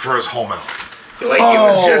for his whole mouth. Like he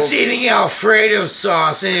was just eating Alfredo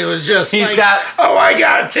sauce, and he was just I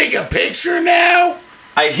gotta take a picture now.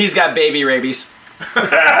 He's got baby rabies.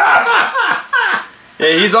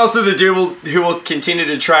 Yeah, he's also the dude who will continue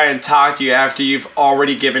to try and talk to you after you've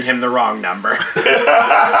already given him the wrong number. Hey, girl,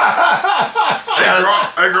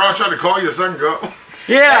 I tried to call you a second ago.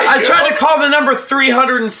 Yeah, I tried to call the number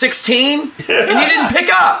 316, and you didn't pick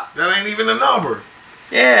up. That ain't even a number.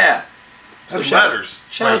 Yeah. That's letters.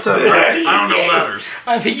 Shout out to I don't know letters.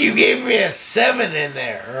 I think you gave me a 7 in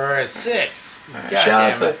there, or a 6. Right, shout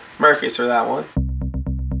out to Murphy's for that one.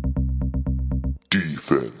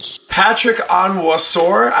 Defense. Patrick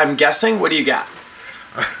Onwuasor, I'm guessing. What do you got?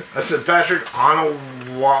 I said Patrick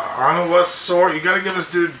Onwuasor. You got to give this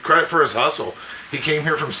dude credit for his hustle. He came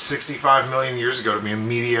here from 65 million years ago to be a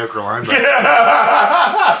mediocre linebacker.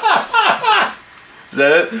 Is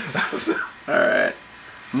that it? All right.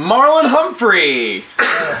 Marlon Humphrey.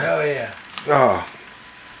 Oh, hell yeah. Oh.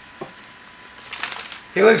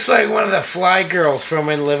 He looks like one of the Fly Girls from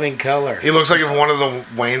In Living Color. He looks like if one of the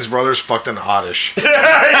Wayans brothers fucked an Oddish. Yeah.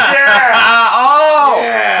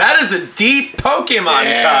 That is a deep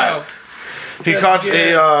Pokemon cut. He caught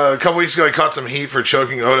a couple weeks ago. He caught some heat for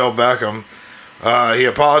choking Odell Beckham. He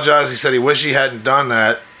apologized. He said he wished he hadn't done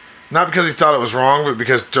that, not because he thought it was wrong, but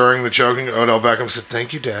because during the choking, Odell Beckham said,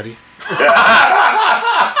 "Thank you, Daddy."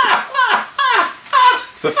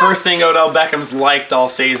 It's the first thing Odell Beckham's liked all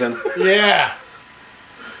season. Yeah.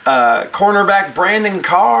 Cornerback Brandon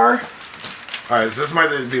Carr. All right, so this might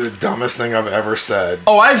be the dumbest thing I've ever said.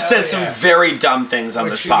 Oh, I've said some very dumb things on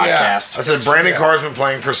this podcast. I said Brandon Carr's been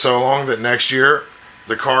playing for so long that next year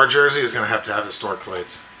the Carr jersey is going to have historic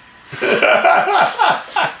plates.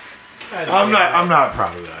 I'm not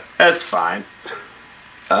proud of that. That's fine.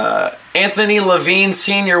 Anthony Levine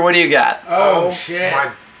Sr., what do you got? Oh shit.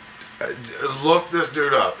 Look this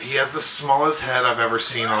dude up. He has the smallest head I've ever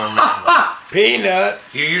seen on a man. Peanut.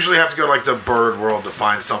 You usually have to go like the bird world to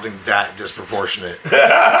find something that disproportionate.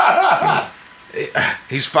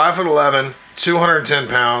 He's 5'11", 210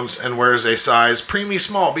 pounds, and wears a size preemie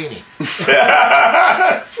small beanie.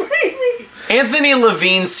 Anthony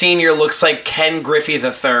Levine Sr. looks like Ken Griffey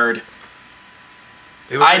III.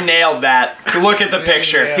 I nailed that. Look at the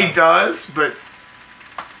picture. Yeah. He does, but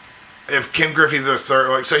if Ken Griffey III,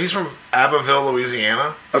 so he's from Abbeville,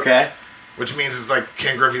 Louisiana. Okay. Which means it's like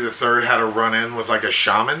Ken Griffey III had a run-in with like a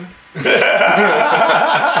shaman.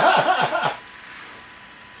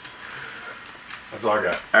 That's all I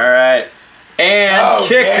got. All right. And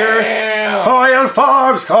kicker. Oil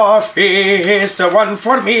Farms Coffee is the one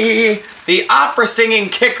for me. The opera singing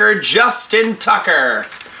kicker, Justin Tucker.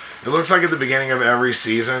 It looks like at the beginning of every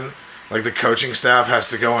season, like the coaching staff has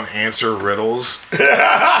to go and answer riddles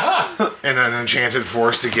in an enchanted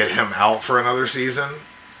forest to get him out for another season.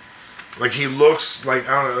 Like he looks like,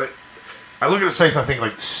 I don't know, like, I look at his face and I think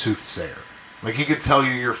like soothsayer. Like he could tell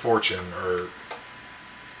you your fortune, or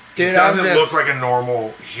he doesn't look like a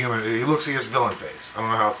normal human. He has villain face. I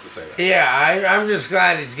don't know how else to say that. Yeah, I'm just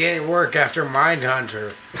glad he's getting work after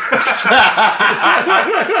Mindhunter.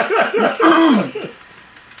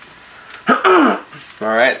 All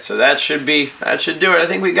right, so that should do it. I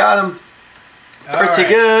think we got him pretty right,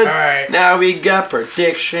 good. all right. Now we got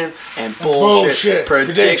prediction and bullshit.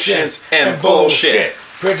 Predictions and bullshit.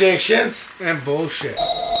 Predictions and bullshit.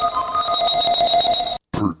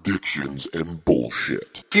 Predictions and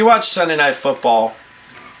bullshit. If you watch Sunday Night Football,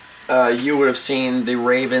 you would have seen the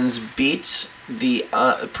Ravens beat the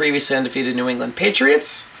previously undefeated New England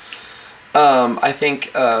Patriots. I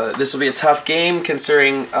think this will be a tough game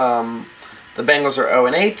considering the Bengals are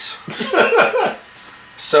 0-8.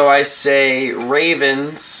 So I say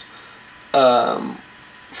Ravens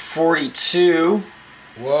 42.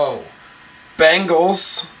 Whoa.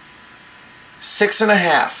 Bengals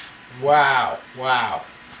 6.5. Wow.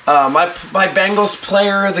 My Bengals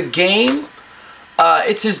player of the game,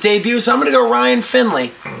 it's his debut, so I'm going to go Ryan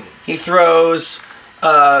Finley. He throws,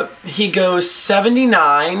 he goes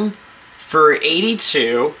 79 for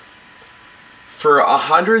 82 for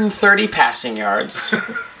 130 passing yards,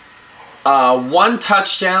 1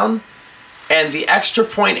 touchdown, and the extra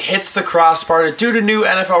point hits the crossbar. Due to new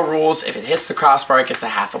NFL rules, if it hits the crossbar, it gets a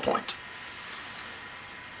half a point.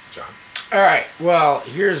 John. All right. Well,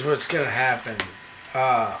 here's what's going to happen.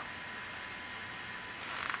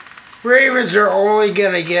 Ravens are only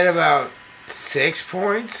going to get about 6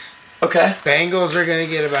 points. Okay. Bengals are going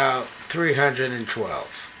to get about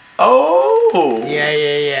 312. Oh.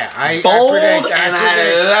 Yeah. I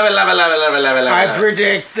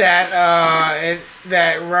predict that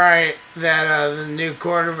the new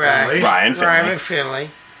quarterback, Ryan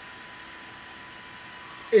Finley,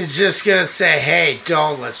 is just going to say, hey,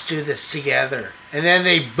 let's do this together. And then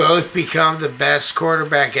they both become the best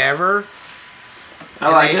quarterback ever.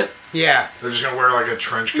 I like it. Yeah. They're just going to wear like a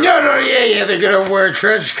trench coat. Yeah, they're going to wear a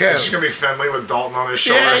trench coat. It's just going to be Finley with Dalton on his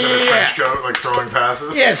shoulders and a trench coat, like throwing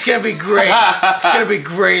passes. Yeah, it's going to be great. It's going to be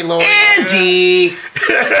great, Lord. Andy!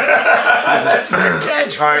 That's the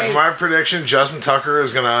catchphrase. All right, my prediction, Justin Tucker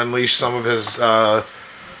is going to unleash some of his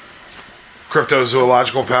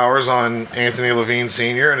cryptozoological powers on Anthony Levine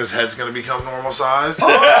Sr., and his head's going to become normal size. And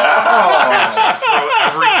it's going to throw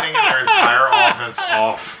everything in their entire offense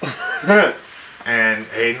off. And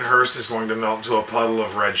Hayden Hurst is going to melt into a puddle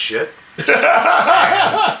of red shit. And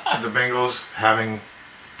the Bengals, having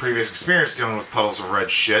previous experience dealing with puddles of red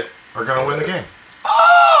shit, are going to win the game.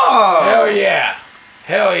 Oh!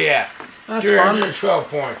 Hell yeah. That's 312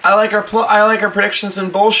 points. I like our predictions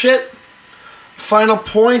and bullshit. Final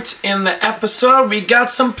point in the episode, we got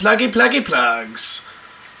some pluggy plugs.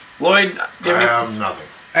 Lloyd, I have nothing.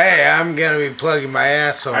 Hey, I'm going to be plugging my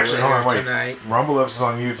asshole tonight. Rumble Lifts is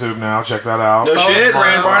on YouTube now. Check that out. No shit.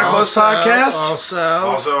 Rand Barnacles podcast.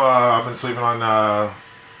 Also, I've been sleeping on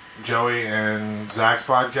Joey and Zach's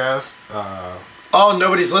podcast.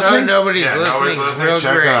 Nobody's listening? Nobody's listening.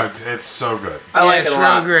 Check it out. It's so good. I like it a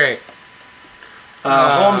lot. It's real great.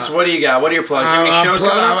 Holmes, what do you got? What are your plugs? You have any shows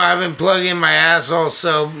coming up? I've been plugging my asshole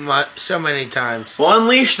so many times. Well,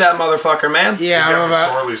 unleash that motherfucker, man. Yeah, He's got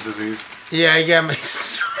McSorley's disease. Yeah, I got my.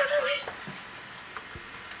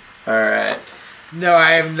 All right. No,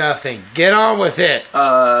 I have nothing. Get on with it.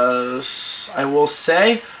 I will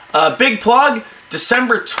say, big plug.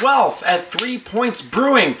 December 12th at 3 Points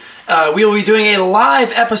Brewing. We will be doing a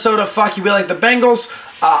live episode of Fuck You We Like the Bengals.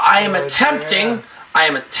 I am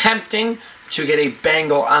attempting to get a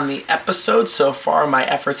Bengal on the episode. So far, my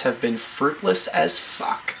efforts have been fruitless as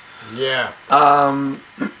fuck. Yeah.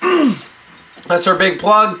 That's our big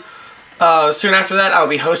plug. Soon after that, I'll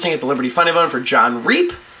be hosting at the Liberty Funny Bone for John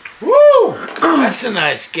Reap. Woo! That's a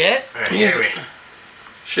nice get.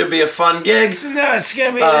 Should be a fun gig. It's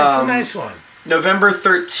gonna be. It's a nice one. November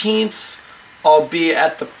 13th, I'll be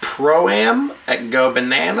at the Pro-Am at Go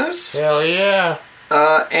Bananas. Hell yeah.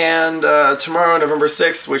 And tomorrow, November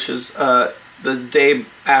 6th, which is the day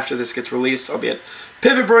after this gets released, I'll be at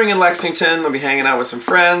Pivot Brewing in Lexington. I'll be hanging out with some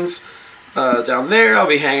friends down there. I'll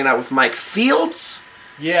be hanging out with Mike Fields.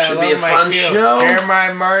 Yeah, should I love be a Mike fun Fields. show.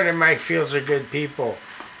 Jeremiah Martin and Mike Fields are good people.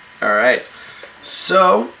 All right.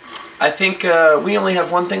 So, I think we only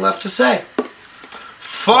have one thing left to say.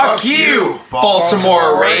 Fuck you,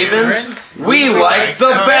 Baltimore Ravens. We like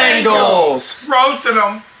the Bengals. Roasted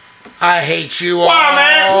them. I hate you all. Wow,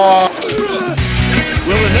 man.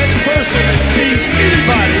 Will the